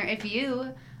 though, listener. If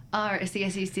you are a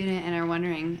CSU student and are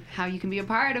wondering how you can be a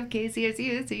part of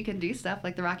KCSU so you can do stuff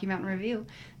like the Rocky Mountain Review,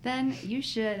 then you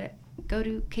should go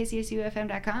to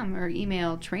kcsufm.com or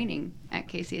email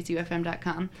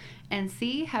training@kcsufm.com and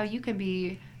see how you can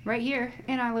be right here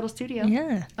in our little studio.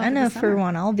 Yeah. I over know the for summer.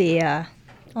 one, I'll be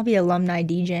alumni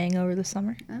DJing over the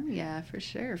summer. Oh yeah, for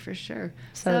sure.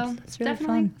 So it's really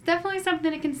fun. Definitely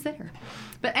something to consider.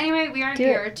 But anyway, we are Do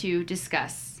here it. to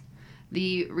discuss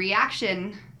the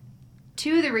reaction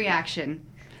to the reaction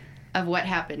of what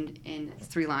happened in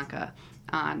Sri Lanka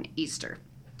on Easter.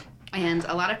 And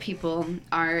a lot of people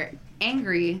are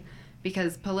angry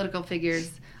because political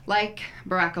figures like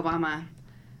Barack Obama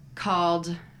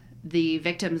called the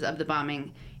victims of the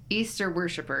bombing Easter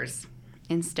worshipers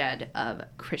instead of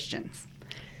Christians.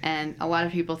 And a lot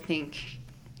of people think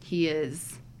he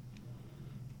is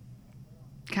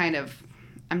kind of,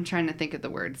 I'm trying to think of the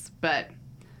words, but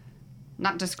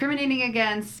not discriminating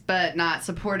against, but not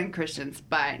supporting Christians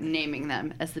by naming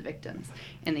them as the victims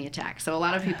in the attack. So a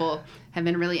lot of people have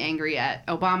been really angry at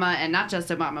Obama, and not just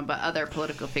Obama, but other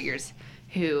political figures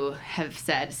who have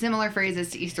said similar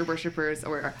phrases to Easter worshipers,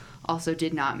 or also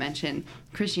did not mention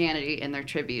Christianity in their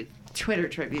Twitter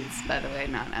tributes, by the way,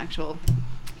 not actual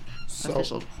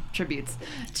official tributes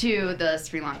to the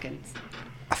Sri Lankans.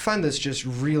 I find this just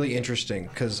really interesting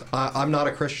because I'm not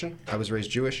a Christian. I was raised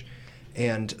Jewish.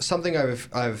 And something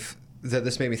that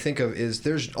this made me think of is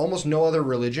there's almost no other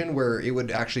religion where it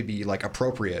would actually be like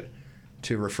appropriate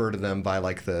to refer to them by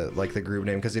like the group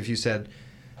name. Because if you said,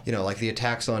 like the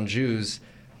attacks on Jews,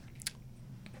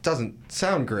 doesn't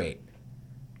sound great,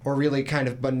 or really kind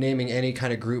of but naming any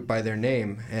kind of group by their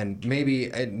name. And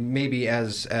maybe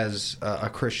as a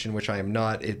Christian, which I am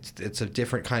not, it's a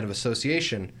different kind of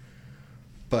association.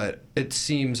 But it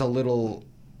seems a little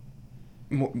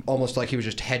almost like he was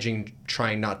just hedging,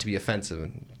 trying not to be offensive,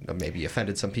 and maybe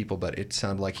offended some people, but it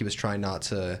sounded like he was trying not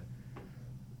to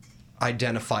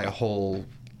identify a whole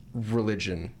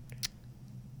religion,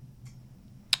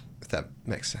 if that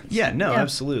makes sense. Yeah, no, Yeah.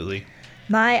 absolutely.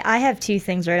 I have two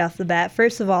things right off the bat.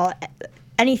 First of all,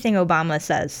 anything Obama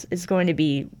says is going to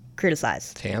be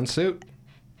criticized. Tan suit?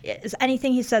 It's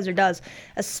anything he says or does,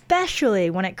 especially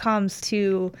when it comes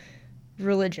to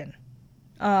religion.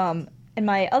 And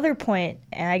my other point,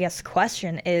 and I guess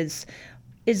question, is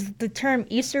the term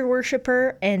Easter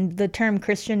worshiper and the term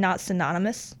Christian not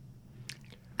synonymous?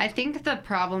 I think the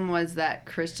problem was that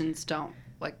Christians don't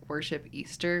worship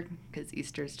Easter because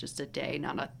Easter is just a day,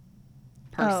 not a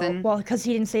person. Oh, well, because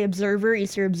he didn't say observer,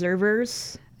 Easter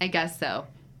observers. I guess so.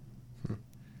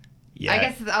 Yeah. I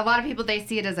guess a lot of people, they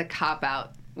see it as a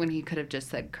cop-out when he could have just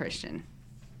said Christian.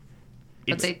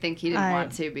 But they think he didn't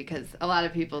want to because a lot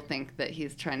of people think that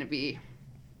he's trying to be...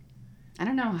 I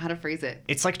don't know how to phrase it.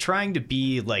 It's like trying to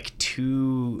be like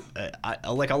too...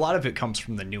 like a lot of it comes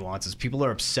from the nuances. People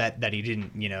are upset that he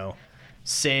didn't,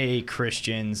 say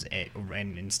Christians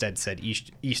and instead said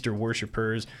Easter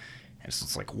worshipers. And so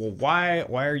it's like, well, why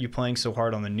are you playing so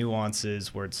hard on the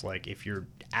nuances where it's like if you're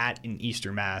at an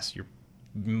Easter Mass, you're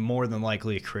more than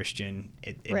likely a Christian.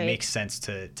 It Right. makes sense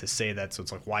to say that. So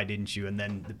it's like, why didn't you? And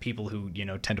then the people who,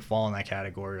 tend to fall in that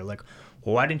category are like,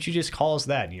 well, why didn't you just call us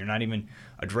that? You're not even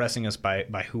addressing us by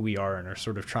who we are and are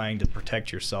sort of trying to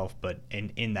protect yourself. But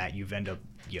in that, you've ended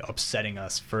up upsetting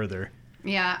us further.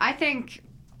 Yeah, I think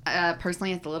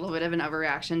personally it's a little bit of an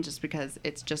overreaction just because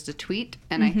it's just a tweet.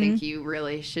 And I think you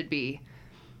really should be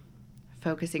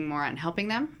focusing more on helping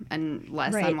them and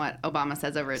less on what Obama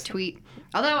says over a tweet.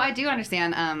 Although I do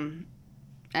understand,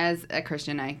 as a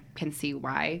Christian, I can see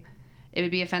why it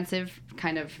would be offensive,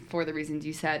 kind of for the reasons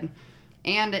you said.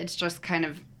 And it's just kind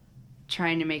of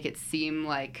trying to make it seem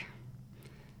like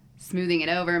smoothing it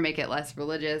over, make it less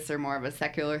religious or more of a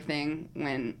secular thing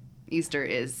when Easter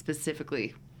is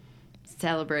specifically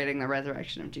celebrating the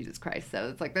resurrection of Jesus Christ. So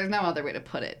it's like there's no other way to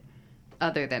put it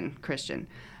other than Christian.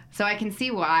 So I can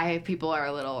see why people are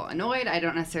a little annoyed. I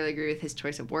don't necessarily agree with his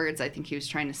choice of words. I think he was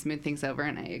trying to smooth things over,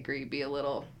 and I agree, be a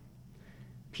little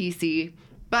PC.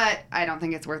 But I don't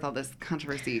think it's worth all this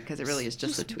controversy because it really is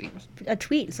just a tweet. A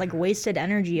tweet. It's like wasted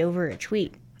energy over a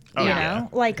tweet. Oh, you yeah. know?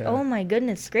 Like, oh my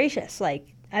goodness gracious. Like,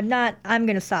 I'm going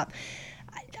to stop.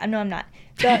 I know I'm not.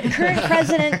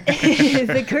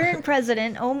 The current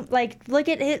president, look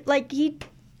at it, like he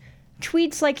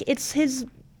tweets like it's his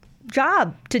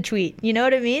job to tweet. You know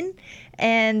what I mean?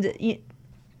 And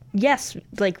yes,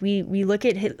 like we look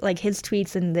at his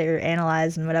tweets and they're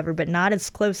analyzed and whatever, but not as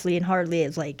closely and hardly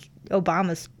as like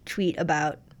Obama's tweet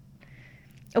about.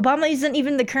 Obama isn't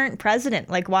even the current president.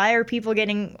 Like, why are people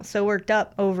getting so worked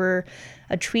up over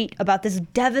a tweet about this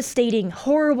devastating,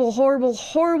 horrible, horrible,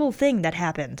 horrible thing that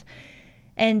happened?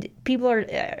 And people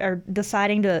are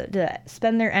deciding to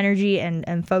spend their energy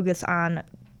and focus on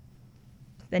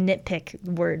the nitpick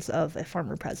words of a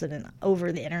former president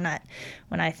over the internet,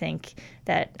 when I think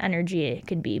that energy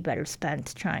could be better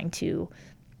spent trying to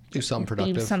do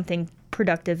something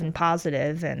productive and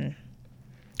positive. And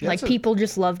Yeah, people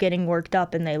just love getting worked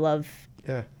up, and they love,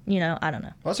 Yeah. I don't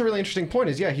know. Well, that's a really interesting point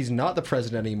is, he's not the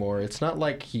president anymore. It's not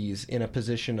like he's in a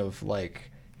position of,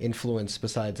 influence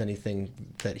besides anything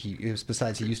that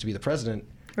besides he used to be the president.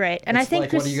 Right. And It's I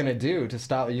think what are you going to do to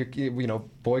stop,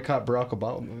 boycott Barack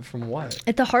Obama from what?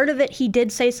 At the heart of it, he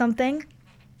did say something,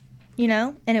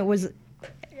 and it was,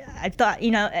 I thought,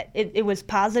 it was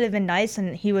positive and nice,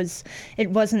 and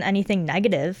it wasn't anything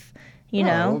negative. It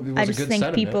was I a just good think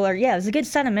sentiment. people are, it was a good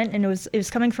sentiment, and it was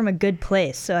coming from a good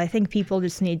place. So I think people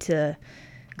just need to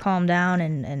calm down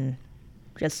and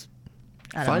just,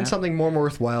 I don't know. Find something more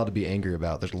worthwhile to be angry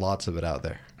about. There's lots of it out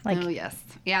there. Oh, yes.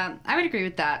 Yeah, I would agree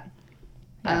with that.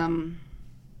 Yeah.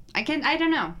 I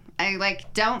don't know. I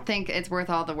don't think it's worth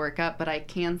all the workup, but I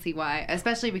can see why,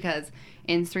 especially because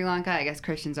in Sri Lanka, I guess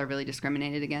Christians are really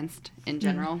discriminated against in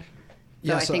general.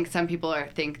 So I think some people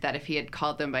think that if he had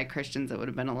called them by Christians, it would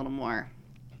have been a little more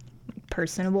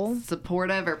personable,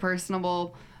 supportive, or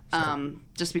personable.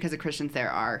 Just because the Christians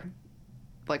there are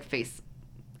face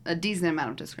a decent amount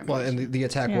of discrimination. Well, and the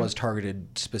attack was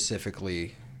targeted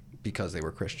specifically because they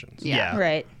were Christians. Yeah.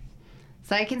 Right.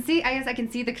 So I guess I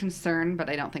can see the concern, but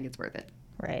I don't think it's worth it.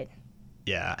 Right.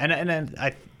 Yeah, and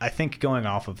I think going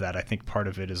off of that, I think part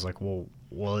of it is well,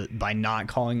 by not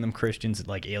calling them Christians, it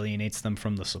alienates them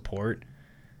from the support,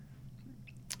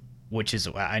 which is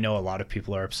I know a lot of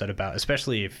people are upset about,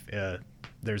 especially if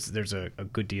there's a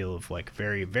good deal of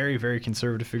very, very, very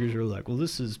conservative figures who are well,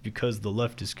 this is because the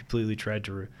left has completely tried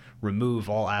to remove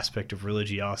all aspect of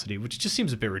religiosity, which just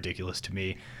seems a bit ridiculous to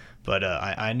me. But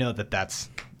I know that's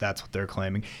what they're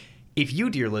claiming. If you,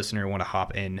 dear listener, want to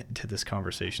hop into this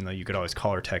conversation, though, you could always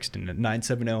call or text in at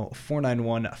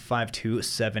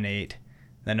 970-491-5278.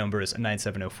 That number is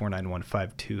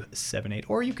 970-491-5278.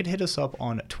 Or you could hit us up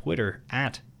on Twitter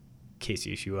at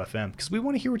KCSUFM, because we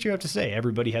want to hear what you have to say.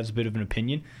 Everybody has a bit of an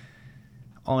opinion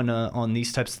on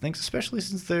these types of things, especially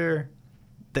since the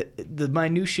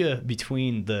minutia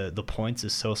between the points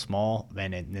is so small,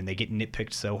 and they get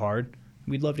nitpicked so hard.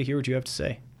 We'd love to hear what you have to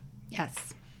say.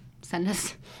 Yes. Send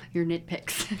us your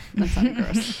nitpicks. That sounded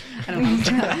gross. I don't want to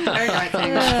say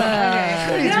that.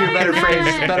 There needs to be a better phrase,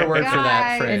 better word for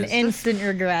that phrase. An instant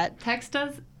regret. Text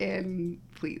us and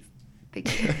please.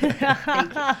 Thank you.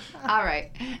 Thank you. All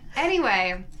right.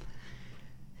 Anyway,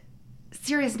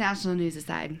 serious national news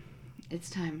aside, it's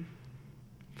time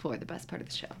for the best part of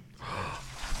the show.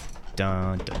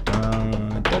 Dun, dun,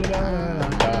 dun, dun,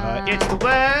 dun, dun. It's the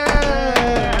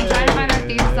weather. I'm trying to find our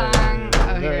theme song.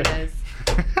 Oh, here it is.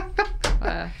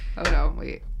 Oh no,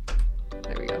 wait.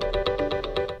 There we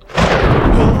go.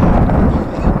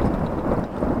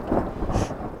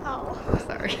 Oh,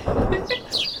 sorry.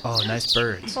 Oh, nice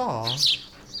birds.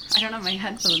 I don't have my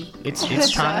headphones. It's So I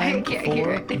time can't hear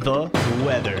for it. the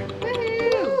weather.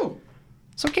 Woo!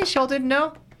 So in case y'all didn't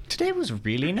know, today was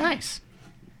really nice.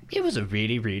 It was a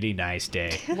really, really nice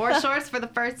day. Wore shorts for the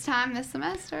first time this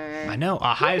semester. I know,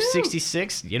 a high of Woohoo!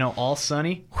 66, all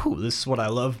sunny. Whew, this is what I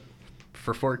love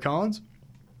for Fort Collins.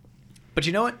 But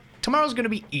you know what? Tomorrow's going to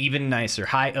be even nicer,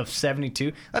 high of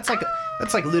 72. That's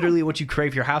like literally what you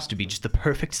crave your house to be, just the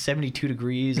perfect 72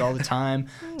 degrees all the time,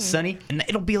 sunny, and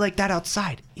it'll be like that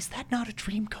outside. Is that not a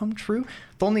dream come true?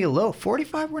 With only a low of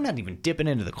 45, we're not even dipping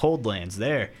into the cold lands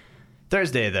there.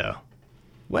 Thursday, though.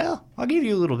 Well, I'll give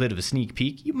you a little bit of a sneak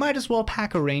peek. You might as well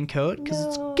pack a raincoat, because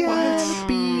it's gonna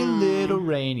be a little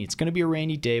rainy. It's gonna be a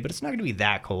rainy day, but it's not gonna be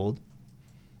that cold.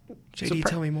 JD,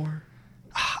 tell me more.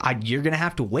 You're gonna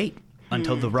have to wait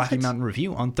until the Rocky Mountain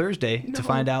Review on Thursday to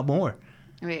find out more.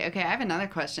 Wait, okay, I have another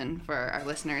question for our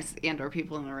listeners and or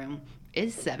people in the room.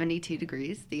 Is 72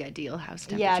 degrees the ideal house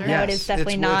temperature? Yeah, no, it is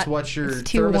definitely it's, not. It's what your It's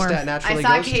too thermostat warm. naturally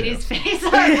I goes saw Katie's to. face.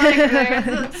 I was like,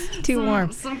 there's Too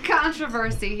warm. some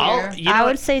controversy here. I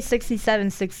would say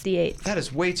 67, 68. That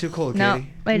is way too cold, No,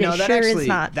 Katie. it sure is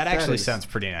not. That actually is- sounds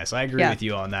pretty nice. I agree Yeah. with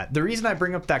you on that. The reason I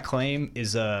bring up that claim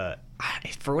is,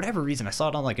 for whatever reason, I saw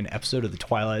it on like an episode of The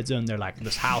Twilight Zone. They're like,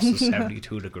 this house is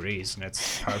 72 degrees and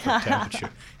it's perfect temperature.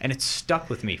 And it's stuck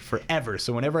with me forever.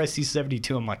 So whenever I see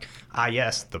 72, I'm like,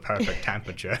 yes, the perfect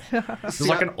temperature. This is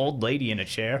like an old lady in a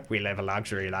chair. We live a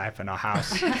luxury life in our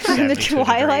house. In the 72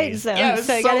 Twilight degrees. Zone. Yeah, it's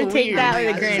so I gotta take weird. that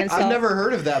with a grain of salt. I've never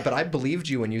heard of that, but I believed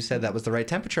you when you said that was the right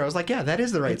temperature. I was like, yeah, that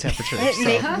is the right temperature.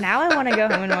 Now I want to go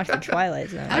home and watch the Twilight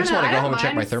Zone. I just want to go don't home and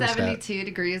check my mind thermostat. 72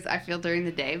 degrees, I feel, during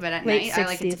the day, but at Late night, I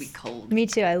like it to be 60s. cold. Me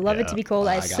too. I love it to be cold.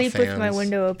 I I got sleep with my fans.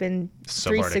 window open.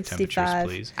 Subarctic temperatures, 365.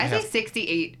 please. I say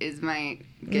 68 is my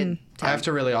good I have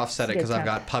to really offset it Good because I've temp.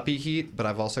 got puppy heat, but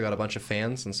I've also got a bunch of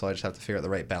fans, and so I just have to figure out the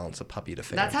right balance of puppy to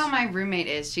fans. That's how my roommate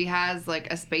is. She has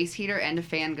like a space heater and a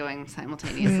fan going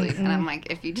simultaneously. And I'm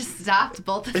like, if you just stopped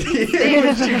both of these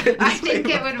things, I think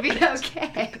it would be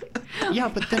okay. Yeah,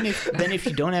 but then if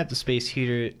you don't have the space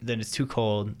heater, then it's too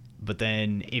cold. But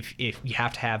then if you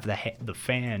have to have the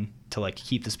fan to like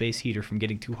keep the space heater from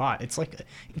getting too hot, it's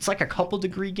like a couple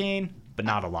degree gain, but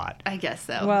not a lot. I guess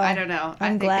so. Well, I don't know.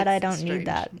 I'm think glad I it's don't strange. need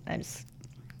that. I just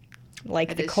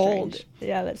like It the is cold. strange.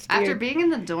 Yeah, that's After weird. being in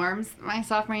the dorms my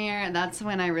sophomore year, that's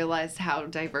when I realized how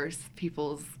diverse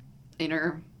people's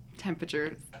inner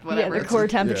temperature, whatever. Yeah, the core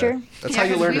temperature. That's Yeah, how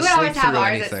you 'cause learn we to would sleep always have through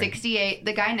ours anything. at 68.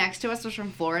 The guy next to us was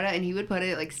from Florida, and he would put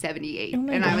it at like 78. Oh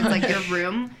my and I was God. like, your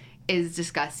room is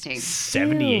disgusting.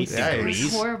 78 Yeah, It was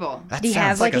degrees. horrible. That Do you sounds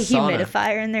have like a sauna.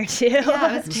 humidifier in there too? Yeah,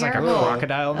 it was It's like a terrible.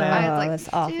 crocodile now. I was like, that's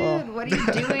awful. dude, what are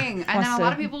you doing? And then a Also-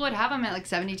 lot of people would have them at like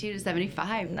 72 to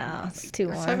 75. No, it's too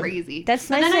It's warm. crazy. That's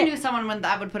And nice then I that- knew someone when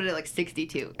I would put it at like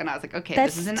 62, and I was like, okay,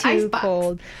 That's this is an too icebox.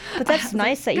 cold. But that's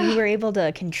nice that you were able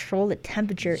to control the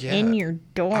temperature Yeah. in your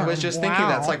dorm. I was just thinking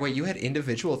that's Wow. like, wait, you had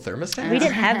individual thermostats? We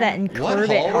didn't have that in What Corbett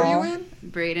hall were you in?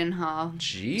 Braden Hall.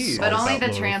 Jeez. But all only about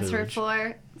the lower transfer village.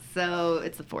 floor, so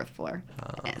it's the 4th floor.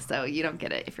 So you don't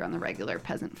get it if you're on the regular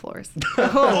peasant floors.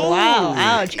 Oh, wow.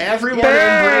 Ouch. Everyone in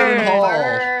Burn. Braden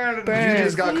Hall. Burn. You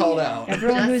just got called out.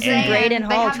 Everyone who's in saying, Braden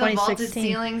they Hall have the vaulted 2016.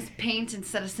 ceilings, paint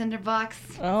instead of cinder blocks.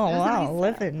 Oh, It was a wow. nice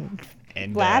Living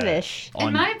And, lavish.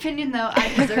 In my opinion, though,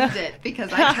 I deserved it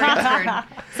because I transferred.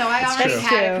 So I already true.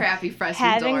 had a True. crappy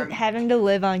freshman dorm. Having to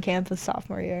live on campus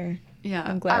sophomore year. Yeah,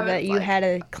 I'm I glad was that you like, had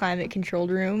a climate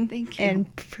controlled room. Thank you.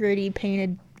 And pretty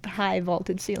painted high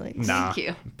vaulted ceilings. Nah, Thank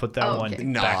you. put that Oh, one okay.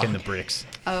 back Nah. in the bricks.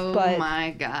 Oh But,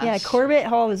 my gosh. Yeah, Corbett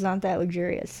Hall was not that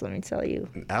luxurious, let me tell you.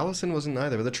 Allison wasn't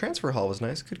either, but the transfer hall was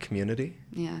nice. Good community.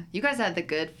 Yeah, you guys had the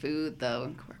good food though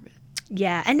in Corbett.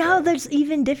 Yeah, and now there's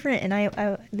even different, and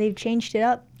I they've changed it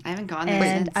up, I haven't gone there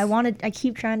and since. I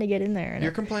keep trying to get in there. And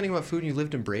You're complaining about food and you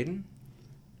lived in Braden?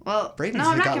 Well, Braden's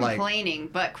no, I'm not got, like- complaining,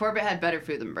 but Corbett had better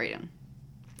food than Braden.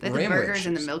 They had the Ramwich burgers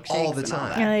and the milkshakes all the and all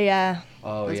time. that. Oh yeah,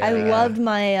 Oh, I loved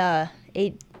my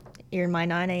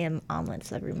 9 a.m.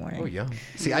 omelets every morning. Oh, yum.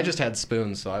 See, I just had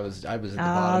spoons, so I was at the Oh,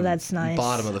 bottom. that's nice.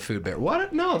 Bottom of the food bear.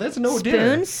 What? No, that's no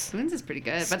dinner. Spoons? Spoons is pretty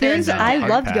good, but there Spoons, is no I dinner.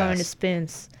 loved pass. going to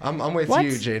Spoons. I'm with What?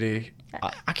 you, JD.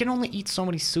 I can only eat so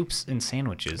many soups and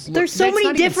sandwiches. There's so That's many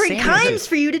not even different sandwiches. kinds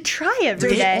for you to try every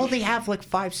day. They only have like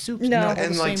 5 soups. No. All the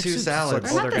And, like, same 2 soups. salads.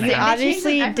 It's like, They're oh, not they're the gonna same. have- They change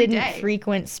them Obviously every didn't day.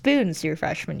 frequent spoons your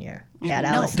freshman year at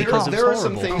Alice There, because College. it's there are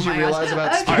some horrible. things Oh you my realize gosh.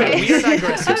 about Okay. spoons. All right, we are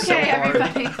digressing so Okay, far.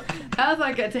 everybody. That was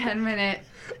like a 10-minute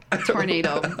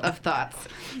tornado of thoughts.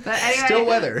 But anyway, Still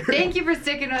weather. Thank you for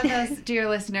sticking with us, dear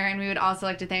listener. And we would also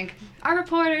like to thank our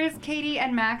reporters, Katie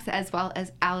and Max, as well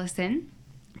as Allison,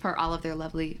 for all of their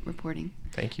lovely reporting.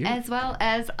 Thank you. As well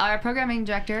as our programming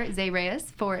director, Zay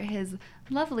Reyes, for his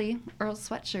lovely Earl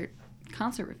Sweatshirt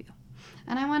concert review.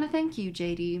 And I want to thank you,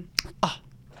 JD.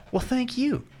 Well, thank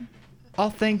you. I'll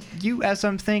thank you as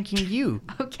I'm thanking you,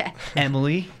 Okay.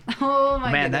 Emily. Oh, my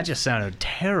Man, that goodness. just sounded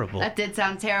terrible. That did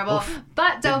sound terrible. Oof.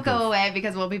 But don't Big go oof. away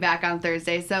because we'll be back on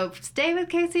Thursday. So stay with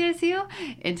KCSU.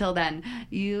 Until then,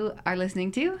 you are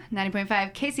listening to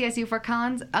 90.5 KCSU Fort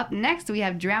Collins. Up next, we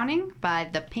have Drowning by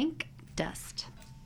The Pink Dust.